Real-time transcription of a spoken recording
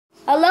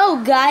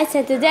Hello guys,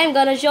 and today I'm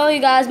gonna show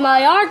you guys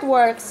my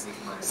artworks.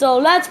 So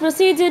let's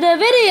proceed to the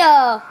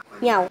video.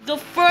 Meow. The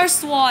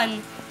first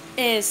one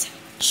is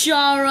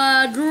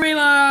Chara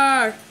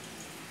Dreamer.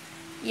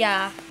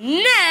 Yeah.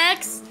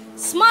 Next,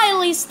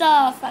 smiley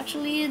stuff.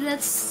 Actually,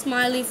 that's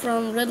Smiley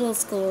from Riddle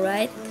School,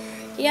 right?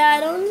 Yeah, I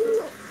don't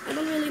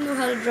really know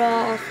how to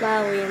draw a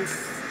flower.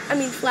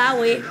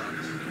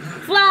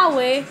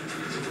 Flower.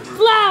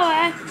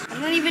 I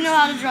don't even know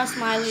how to draw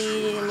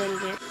Smiley a little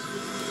bit.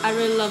 I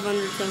really love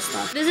Undertale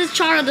stuff. This is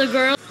Chara the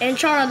girl and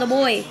Chara the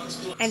boy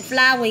and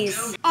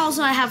Flowers.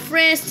 Also, I have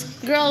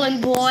Frisk, girl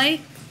and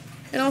boy,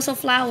 and also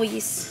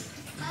Flowers.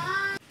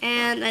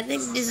 And I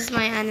think this is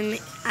my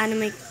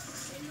anime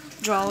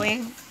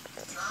drawing.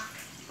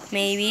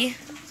 Maybe.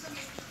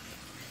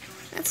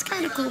 That's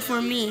kind of cool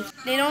for me.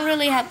 They don't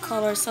really have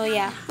colors, so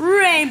yeah.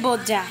 Rainbow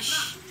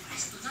Dash.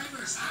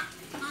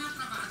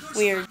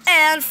 Weird.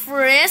 And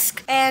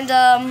Frisk and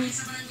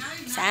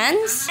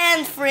Sans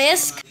and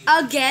Frisk.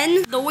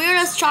 Again, the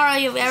weirdest Chara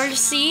you've ever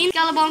seen.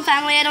 Scalabon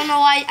family, I don't know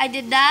why I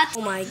did that.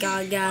 Oh my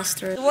god,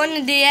 Gaster. The one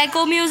with the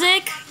echo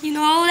music, you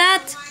know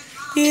that?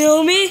 You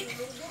know me?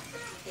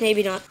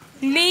 Maybe not.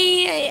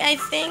 Me, I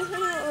think.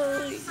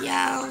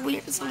 Yeah,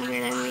 some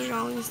weird anime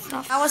drawing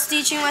stuff. I was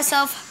teaching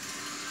myself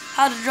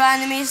how to draw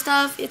anime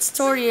stuff. It's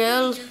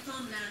tutorial.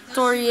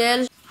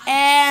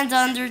 And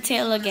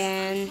Undertale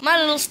again. My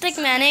Little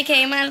Stickman,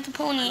 aka My Little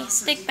Pony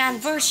Stickman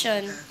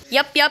version.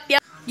 Yup.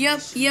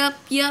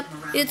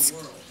 It's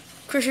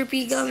Crusher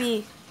P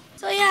Gummy.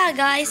 So yeah,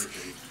 guys.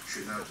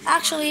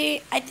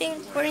 Actually, I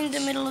think we're in the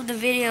middle of the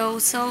video.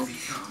 So,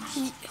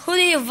 who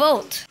do you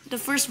vote? The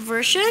first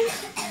version?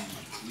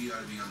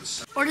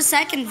 Or the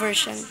second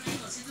version?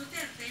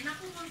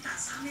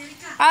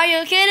 Are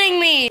you kidding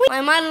me?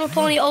 My Little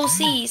Pony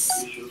OCs.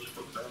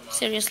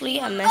 Seriously,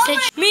 a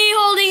message? Me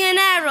holding an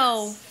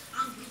arrow.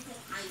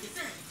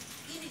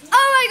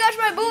 Oh my gosh,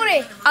 my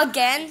booty!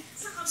 Again?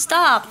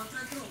 Stop.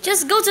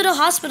 Just go to the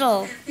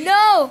hospital.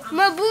 No,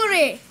 my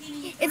booty.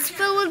 It's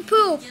filled with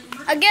poop.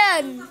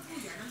 Again.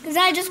 Because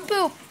I just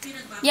pooped.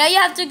 Yeah, you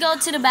have to go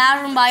to the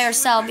bathroom by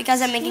yourself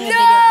because I'm making a video.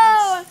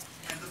 No!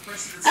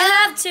 You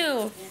have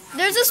to.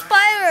 There's a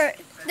spider.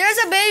 There's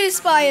a baby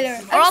spider.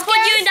 Or I'll put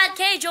you in that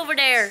cage over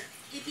there.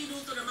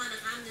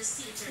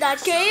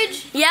 That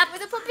cage? Yep.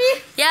 With a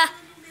puppy? Yeah.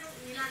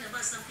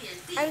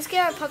 I'm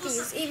scared of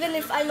puppies, even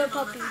if I'm a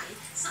puppy.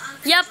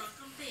 Yep.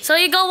 So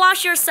you go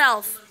wash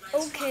yourself.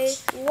 Okay.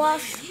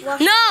 Wash.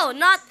 No,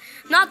 not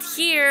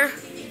here.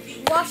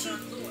 Washing.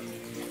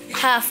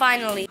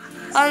 Finally.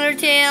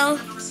 Undertale.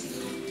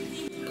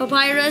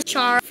 Papyrus,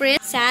 Char,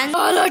 Frisk, Sand,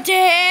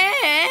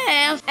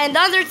 Undertale. And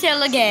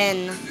Undertale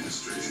again.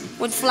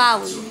 With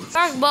flowers.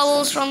 Dark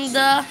bubbles from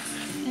the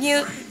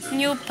new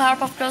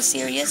Powerpuff Girls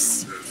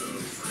series.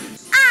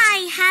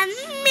 I have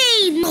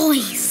made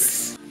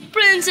noise.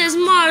 Princess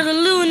Martha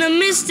Luna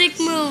Mystic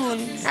Moon.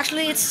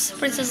 Actually, it's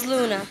Princess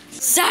Luna.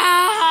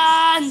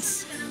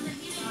 Sans.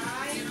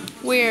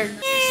 Weird.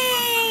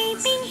 Yay!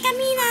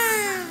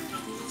 Pinkamina!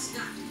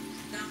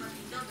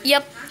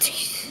 Yep.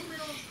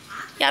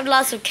 You have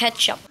lots of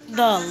ketchup.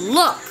 The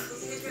Look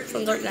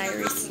from Dark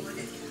Diaries.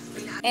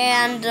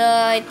 And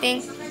I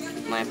think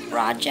my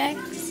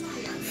projects,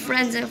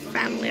 friends and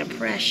family are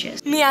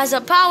precious. Me as a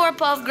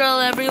Powerpuff Girl,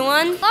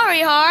 everyone.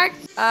 Sorry, Heart.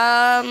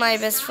 My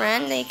best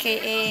friend,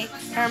 aka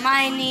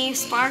Hermione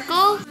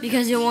Sparkle,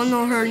 because you won't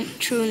know her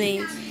true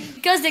name.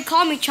 Because they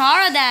call me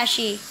Chara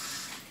Dashi.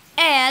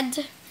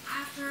 And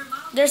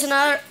there's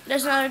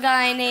another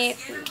guy named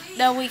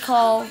that we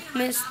call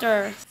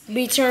Mr.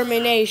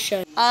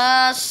 Determination.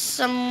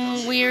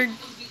 Some weird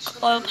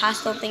oil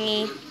pastel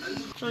thingy.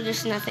 So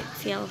there's nothing.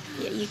 Yeah,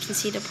 you can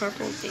see the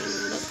purple thing,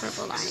 the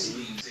purple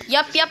line.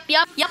 Yup.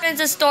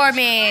 Princess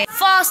Stormy,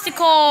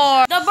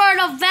 Fosticore, the Bird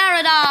of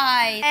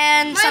Paradise,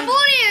 and my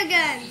booty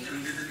again.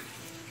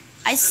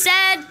 I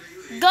said,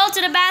 go to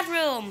the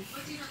bathroom.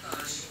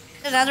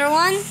 Another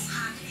one,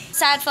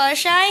 Sad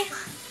Fluttershy.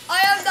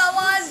 I am the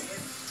one.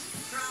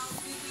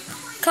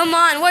 Come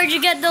on, where'd you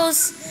get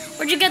those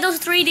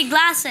 3D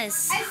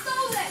glasses? I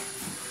stole it.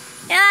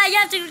 Yeah, you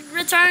have to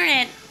return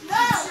it. No,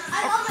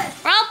 I love it.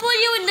 Or I'll put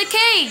you in the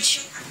cage.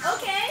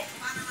 Okay.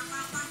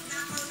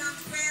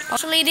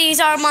 Actually, these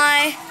are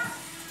my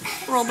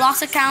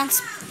Roblox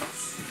accounts.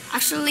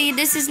 Actually,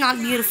 this is not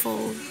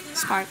Beautiful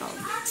Sparkle.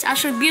 It's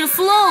actually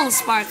Beautiful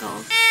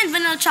Sparkle. And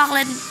Vanilla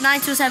Chocolate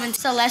 927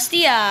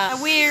 Celestia. A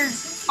weird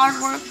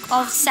artwork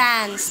of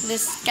Sans.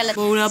 This skeleton.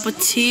 Bon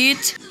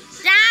appetit.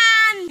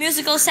 Sans!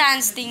 Musical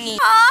Sans thingy.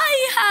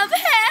 I have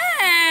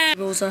hair.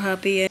 Girls are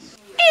happy.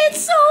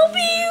 It's so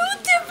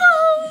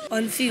beautiful.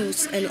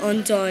 Unfuse and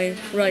untie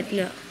right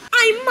now.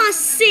 I must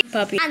see.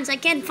 Puppy. Sans, I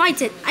can't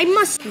fight it. I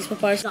must. These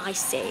papers, I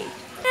say.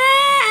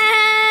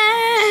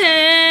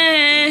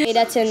 Hey,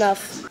 that's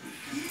enough.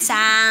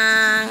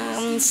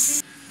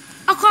 Sans.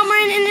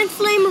 Aquamarine and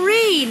Inflame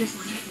Rain.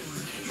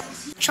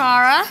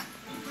 Chara.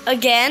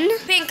 Again.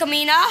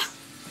 Pinkamina.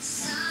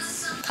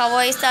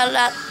 Kawaii style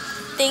that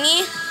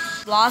thingy.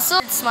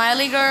 Blossom.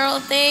 Smiley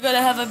girl thing.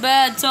 Gonna have a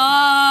bad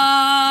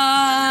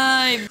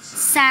time.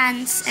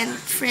 Sans, and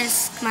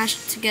Frisk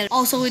mashed together.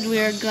 Also with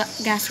weird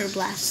gaser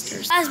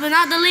blasters. Last but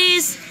not the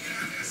least,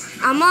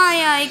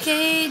 Amaya,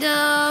 aka the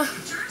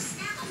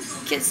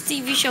kids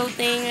TV show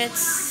thing.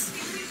 It's,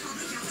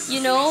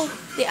 you know,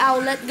 the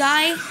outlet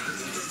guy.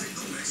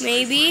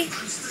 Maybe.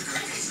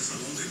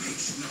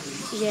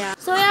 Yeah.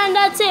 So yeah, and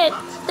that's it.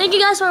 Thank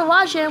you guys for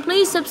watching.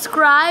 Please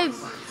subscribe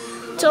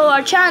to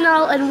our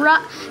channel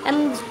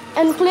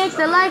and click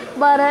the like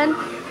button.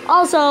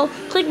 Also,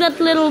 click that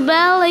little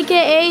bell,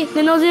 aka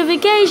the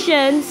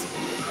notifications.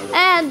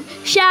 And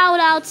shout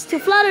outs to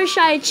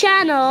Fluttershy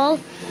channel,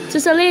 to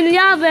Celine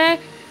Yave,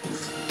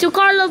 to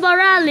Carlo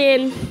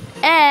Baralin,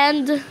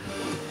 and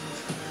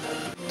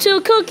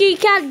to Cookie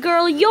Cat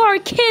Girl, your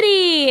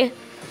kitty.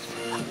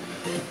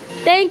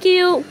 Thank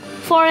you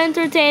for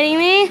entertaining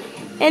me.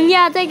 And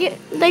yeah, thank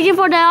you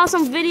for the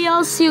awesome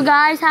videos you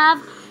guys have.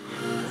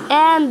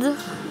 And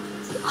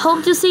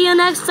hope to see you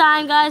next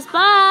time, guys.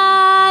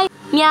 Bye.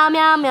 Meow,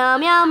 meow, meow,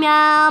 meow,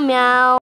 meow, meow.